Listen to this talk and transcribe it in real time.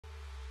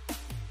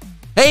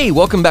Hey,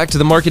 welcome back to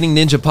the Marketing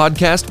Ninja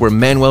podcast, where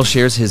Manuel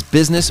shares his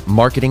business,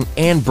 marketing,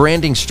 and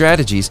branding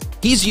strategies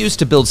he's used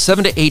to build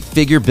 7 to 8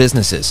 figure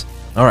businesses.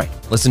 All right,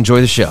 let's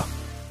enjoy the show.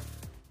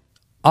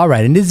 All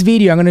right, in this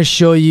video, I'm going to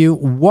show you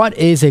what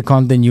is a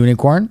content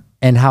unicorn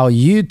and how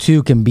you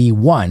too can be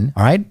one.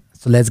 All right,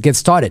 so let's get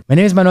started. My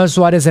name is Manuel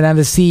Suarez and I'm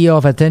the CEO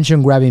of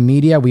Attention Grabbing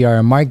Media. We are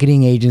a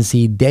marketing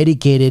agency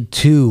dedicated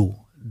to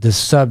the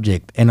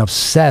subject and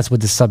obsessed with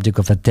the subject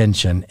of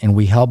attention. And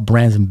we help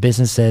brands and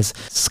businesses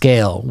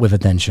scale with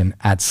attention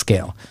at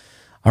scale.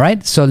 All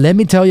right, so let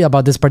me tell you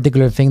about this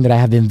particular thing that I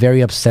have been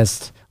very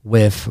obsessed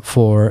with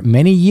for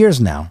many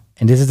years now.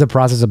 And this is the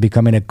process of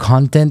becoming a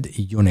content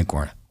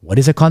unicorn. What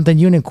is a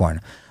content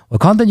unicorn? Well, a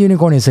content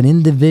unicorn is an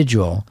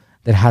individual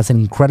that has an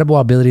incredible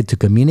ability to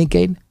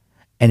communicate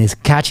and is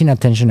catching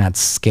attention at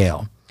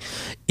scale.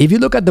 If you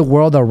look at the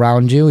world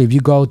around you, if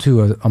you go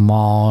to a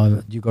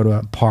mall, you go to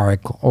a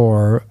park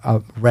or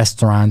a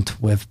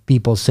restaurant with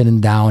people sitting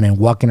down and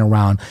walking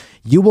around,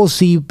 you will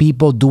see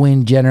people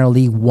doing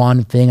generally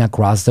one thing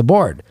across the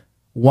board.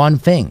 One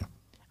thing.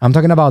 I'm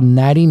talking about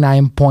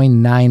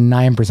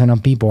 99.99%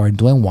 of people are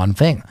doing one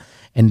thing,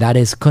 and that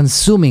is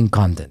consuming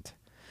content.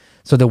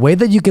 So the way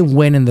that you can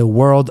win in the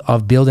world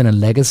of building a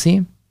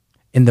legacy,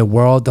 in the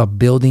world of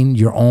building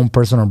your own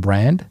personal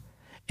brand,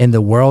 in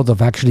the world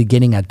of actually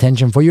getting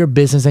attention for your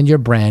business and your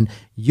brand,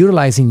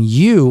 utilizing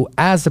you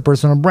as the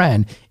personal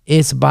brand,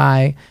 is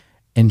by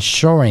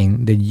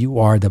ensuring that you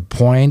are the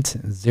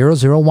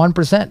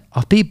 0.001%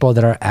 of people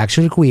that are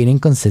actually creating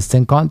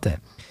consistent content.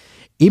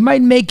 It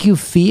might make you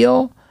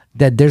feel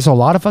that there's a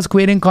lot of us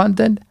creating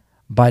content,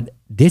 but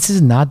this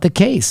is not the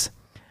case.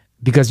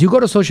 Because you go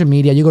to social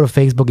media, you go to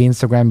Facebook,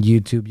 Instagram,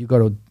 YouTube, you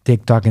go to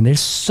TikTok, and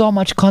there's so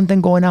much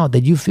content going out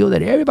that you feel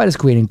that everybody's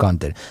creating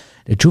content.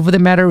 The truth of the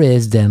matter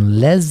is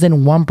then less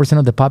than 1%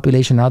 of the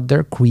population out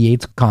there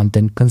creates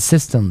content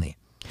consistently.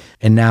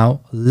 And now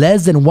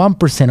less than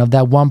 1% of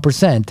that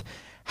 1%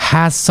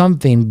 has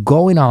something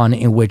going on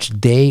in which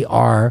they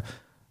are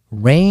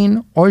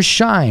rain or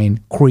shine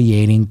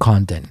creating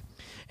content.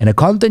 And a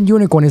content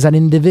unicorn is an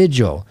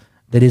individual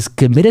that is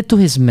committed to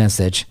his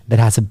message, that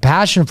has a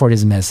passion for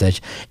his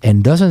message,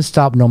 and doesn't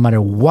stop no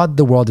matter what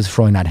the world is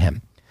throwing at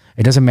him.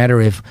 It doesn't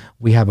matter if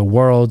we have a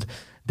world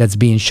that's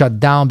being shut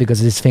down because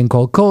of this thing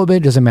called COVID.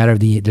 It doesn't matter if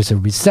there's a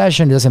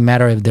recession. It doesn't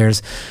matter if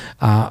there's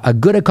a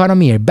good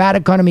economy or a bad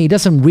economy. It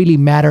doesn't really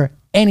matter.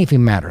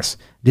 Anything matters.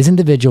 This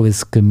individual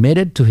is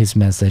committed to his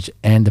message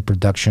and the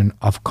production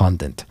of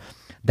content.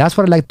 That's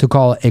what I like to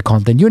call a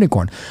content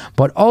unicorn.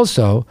 But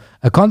also,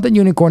 a content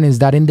unicorn is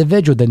that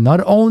individual that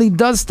not only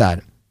does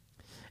that,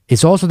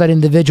 it's also that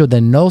individual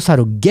that knows how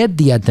to get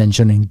the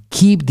attention and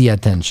keep the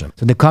attention.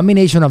 So the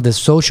combination of the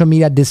social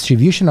media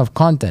distribution of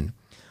content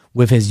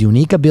with his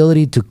unique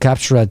ability to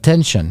capture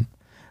attention,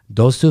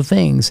 those two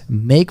things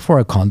make for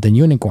a content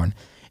unicorn.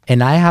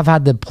 And I have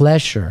had the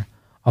pleasure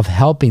of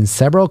helping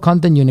several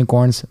content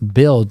unicorns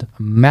build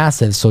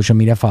massive social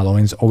media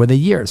followings over the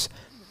years.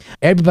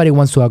 Everybody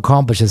wants to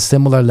accomplish a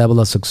similar level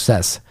of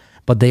success,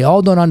 but they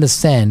all don't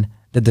understand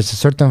that there's a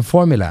certain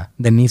formula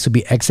that needs to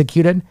be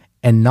executed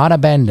and not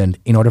abandoned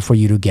in order for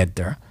you to get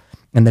there.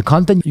 And the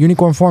content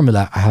unicorn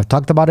formula, I have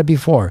talked about it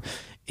before,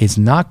 is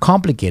not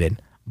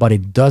complicated, but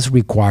it does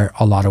require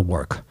a lot of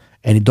work.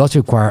 And it does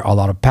require a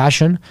lot of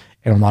passion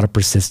and a lot of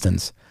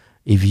persistence.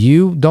 If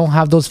you don't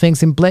have those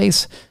things in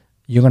place,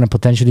 you're going to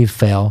potentially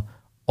fail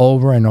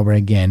over and over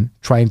again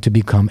trying to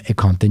become a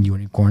content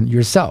unicorn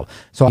yourself.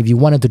 So if you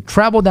wanted to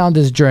travel down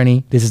this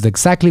journey, this is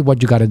exactly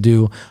what you got to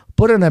do.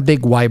 Put it on a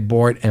big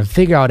whiteboard and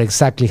figure out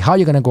exactly how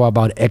you're going to go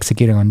about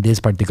executing on this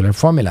particular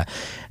formula.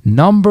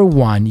 Number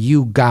one,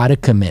 you got to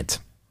commit.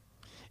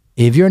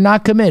 If you're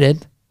not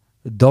committed,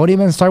 don't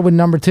even start with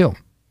number two.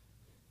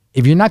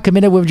 If you're not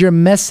committed with your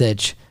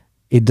message,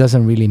 it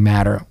doesn't really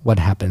matter what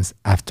happens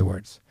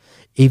afterwards.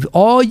 If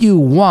all you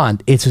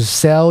want is to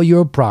sell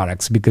your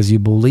products because you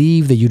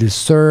believe that you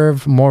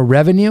deserve more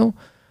revenue,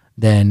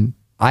 then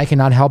I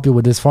cannot help you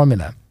with this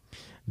formula.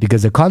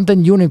 Because the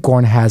content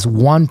unicorn has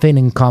one thing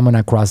in common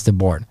across the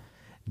board.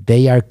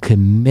 They are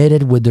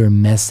committed with their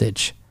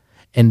message,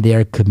 and they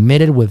are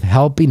committed with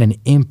helping and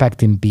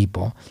impacting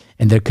people,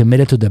 and they're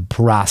committed to the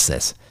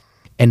process.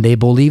 And they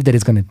believe that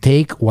it's going to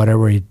take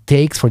whatever it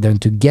takes for them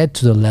to get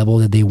to the level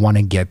that they want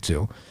to get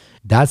to.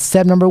 That's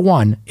step number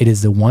one. It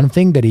is the one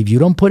thing that if you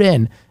don't put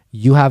in,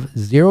 you have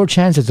zero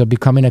chances of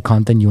becoming a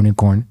content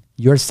unicorn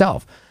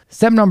yourself.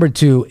 Step number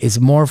two is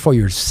more for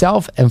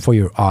yourself and for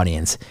your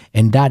audience,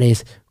 and that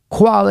is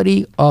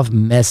quality of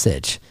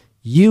message.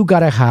 You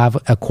got to have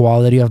a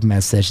quality of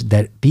message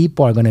that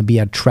people are going to be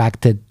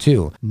attracted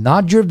to.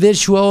 Not your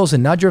visuals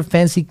and not your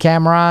fancy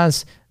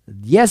cameras.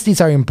 Yes, these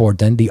are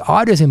important. The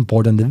audio is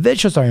important. The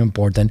visuals are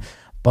important.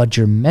 But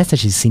your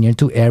message is senior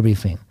to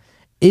everything.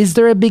 Is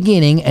there a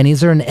beginning and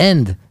is there an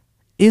end?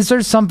 Is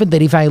there something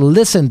that if I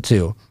listen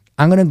to,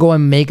 I'm going to go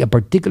and make a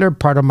particular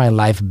part of my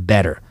life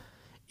better?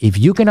 If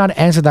you cannot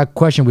answer that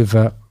question with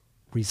a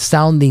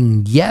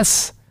resounding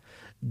yes,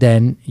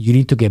 then you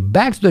need to get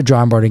back to the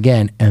drawing board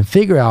again and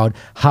figure out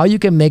how you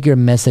can make your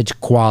message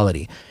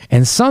quality.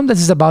 And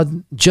sometimes it's about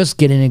just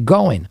getting it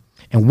going.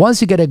 And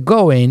once you get it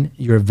going,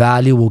 your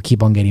value will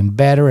keep on getting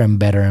better and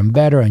better and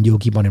better, and you'll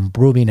keep on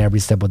improving every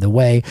step of the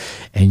way,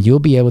 and you'll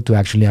be able to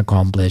actually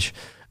accomplish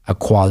a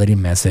quality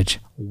message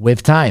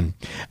with time.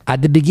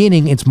 At the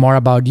beginning, it's more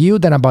about you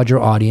than about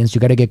your audience.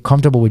 You got to get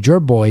comfortable with your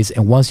voice,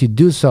 and once you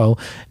do so,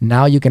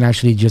 now you can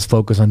actually just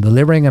focus on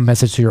delivering a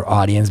message to your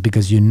audience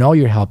because you know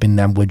you're helping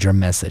them with your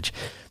message.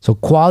 So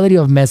quality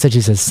of message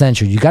is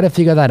essential. You got to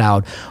figure that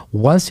out.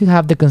 Once you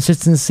have the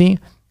consistency,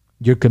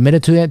 you're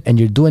committed to it, and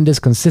you're doing this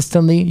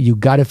consistently, you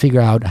got to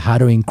figure out how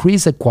to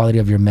increase the quality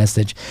of your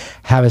message.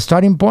 Have a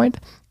starting point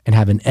and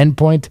have an end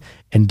point,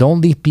 and don't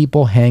leave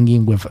people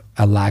hanging with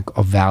a lack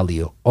of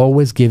value.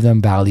 Always give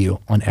them value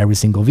on every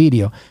single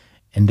video,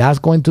 and that's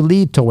going to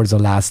lead towards the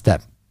last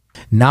step.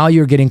 Now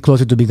you're getting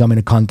closer to becoming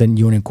a content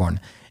unicorn.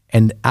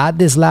 And at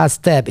this last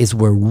step is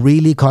where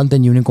really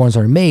content unicorns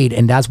are made,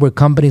 and that's where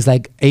companies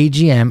like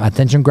AGM,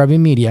 Attention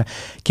Grabbing Media,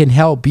 can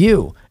help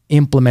you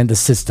implement the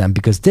system,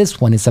 because this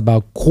one is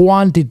about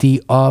quantity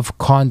of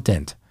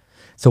content.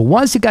 So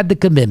once you got the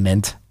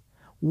commitment,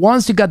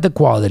 once you got the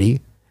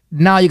quality,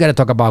 now you got to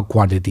talk about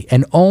quantity,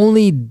 and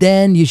only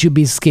then you should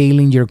be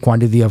scaling your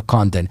quantity of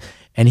content.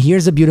 And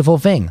here's the beautiful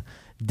thing.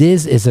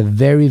 This is a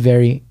very,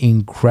 very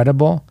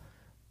incredible,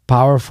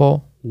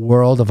 powerful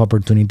world of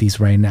opportunities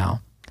right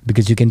now,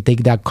 because you can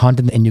take that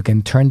content and you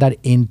can turn that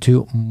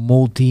into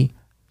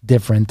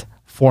different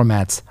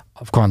formats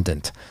of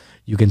content.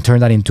 You can turn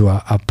that into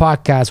a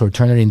podcast, or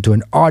turn it into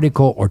an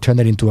article, or turn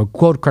it into a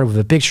quote card with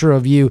a picture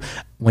of you.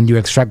 When you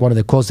extract one of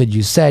the quotes that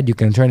you said, you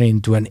can turn it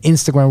into an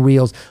Instagram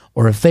Reels,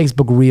 or a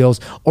Facebook Reels,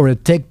 or a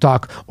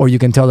TikTok, or you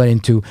can turn that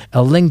into a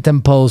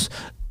LinkedIn post,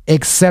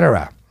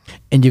 etc.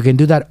 And you can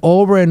do that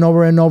over and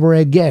over and over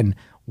again.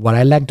 What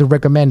I like to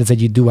recommend is that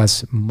you do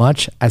as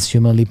much as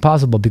humanly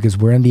possible, because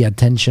we're in the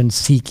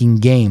attention-seeking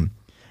game.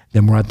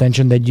 The more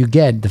attention that you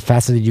get, the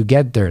faster that you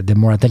get there. The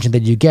more attention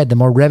that you get, the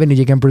more revenue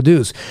you can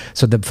produce.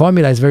 So the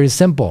formula is very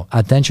simple.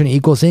 Attention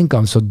equals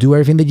income. So do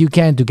everything that you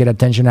can to get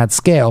attention at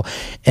scale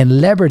and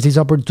leverage these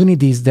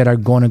opportunities that are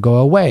going to go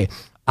away.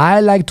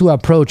 I like to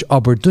approach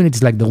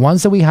opportunities like the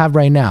ones that we have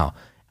right now.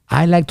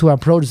 I like to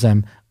approach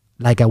them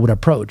like I would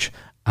approach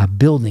a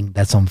building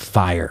that's on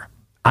fire.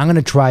 I'm going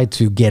to try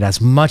to get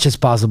as much as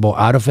possible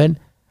out of it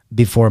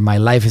before my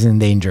life is in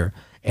danger.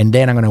 And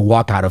then I'm going to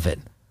walk out of it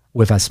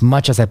with as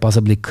much as I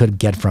possibly could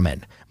get from it.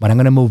 But I'm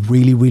going to move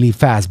really, really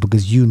fast,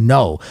 because you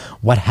know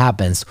what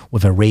happens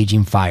with a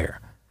raging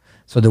fire.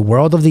 So the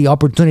world of the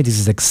opportunities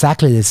is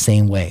exactly the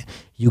same way.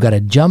 You got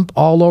to jump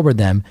all over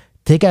them,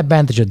 take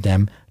advantage of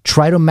them,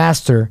 try to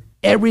master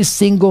every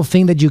single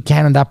thing that you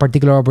can on that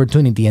particular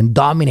opportunity, and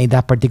dominate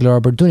that particular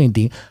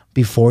opportunity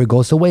before it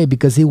goes away,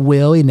 because it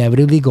will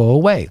inevitably go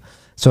away.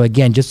 So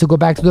again, just to go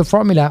back to the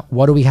formula,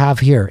 what do we have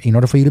here? In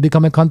order for you to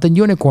become a content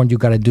unicorn, you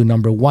got to do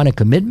number one, a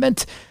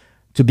commitment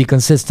to be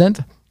consistent.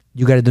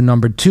 You got to do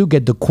number two,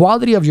 get the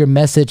quality of your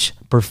message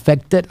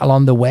perfected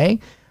along the way.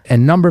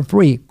 And number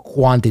three,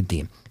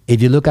 quantity.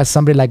 If you look at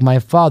somebody like my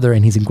father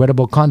and his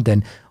incredible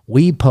content,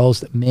 we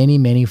post many,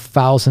 many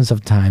thousands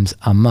of times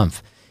a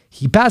month.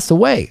 He passed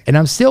away, and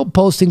I'm still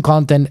posting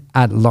content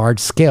at large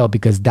scale,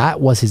 because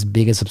that was his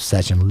biggest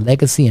obsession: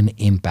 legacy and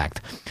impact.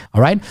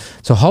 All right.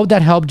 So hope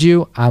that helped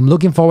you. I'm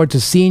looking forward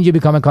to seeing you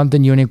become a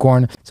content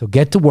unicorn. So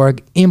get to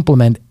work,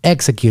 implement,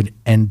 execute,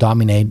 and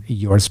dominate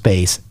your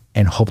space,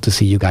 and hope to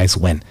see you guys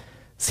win.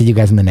 See you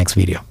guys in the next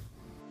video.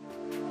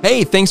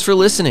 Hey, thanks for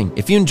listening.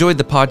 If you enjoyed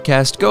the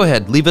podcast, go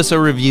ahead, leave us a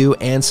review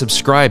and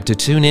subscribe to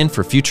tune in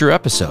for future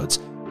episodes.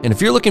 And if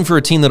you're looking for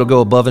a team that'll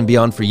go above and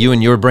beyond for you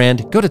and your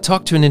brand, go to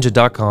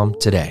talktoaninja.com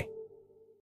today.